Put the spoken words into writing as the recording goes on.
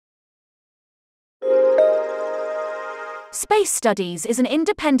Space Studies is an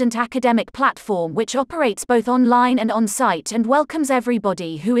independent academic platform which operates both online and on-site and welcomes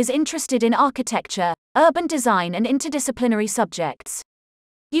everybody who is interested in architecture, urban design and interdisciplinary subjects.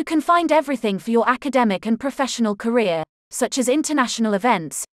 You can find everything for your academic and professional career, such as international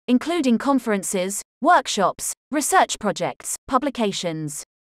events, including conferences, workshops, research projects, publications.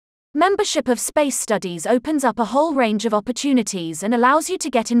 Membership of Space Studies opens up a whole range of opportunities and allows you to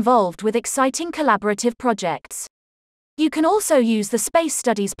get involved with exciting collaborative projects. You can also use the Space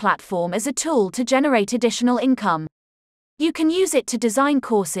Studies platform as a tool to generate additional income. You can use it to design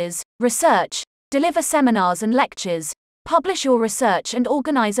courses, research, deliver seminars and lectures, publish your research and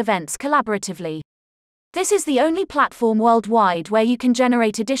organize events collaboratively. This is the only platform worldwide where you can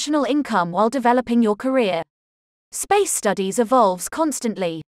generate additional income while developing your career. Space Studies evolves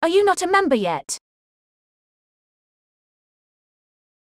constantly. Are you not a member yet?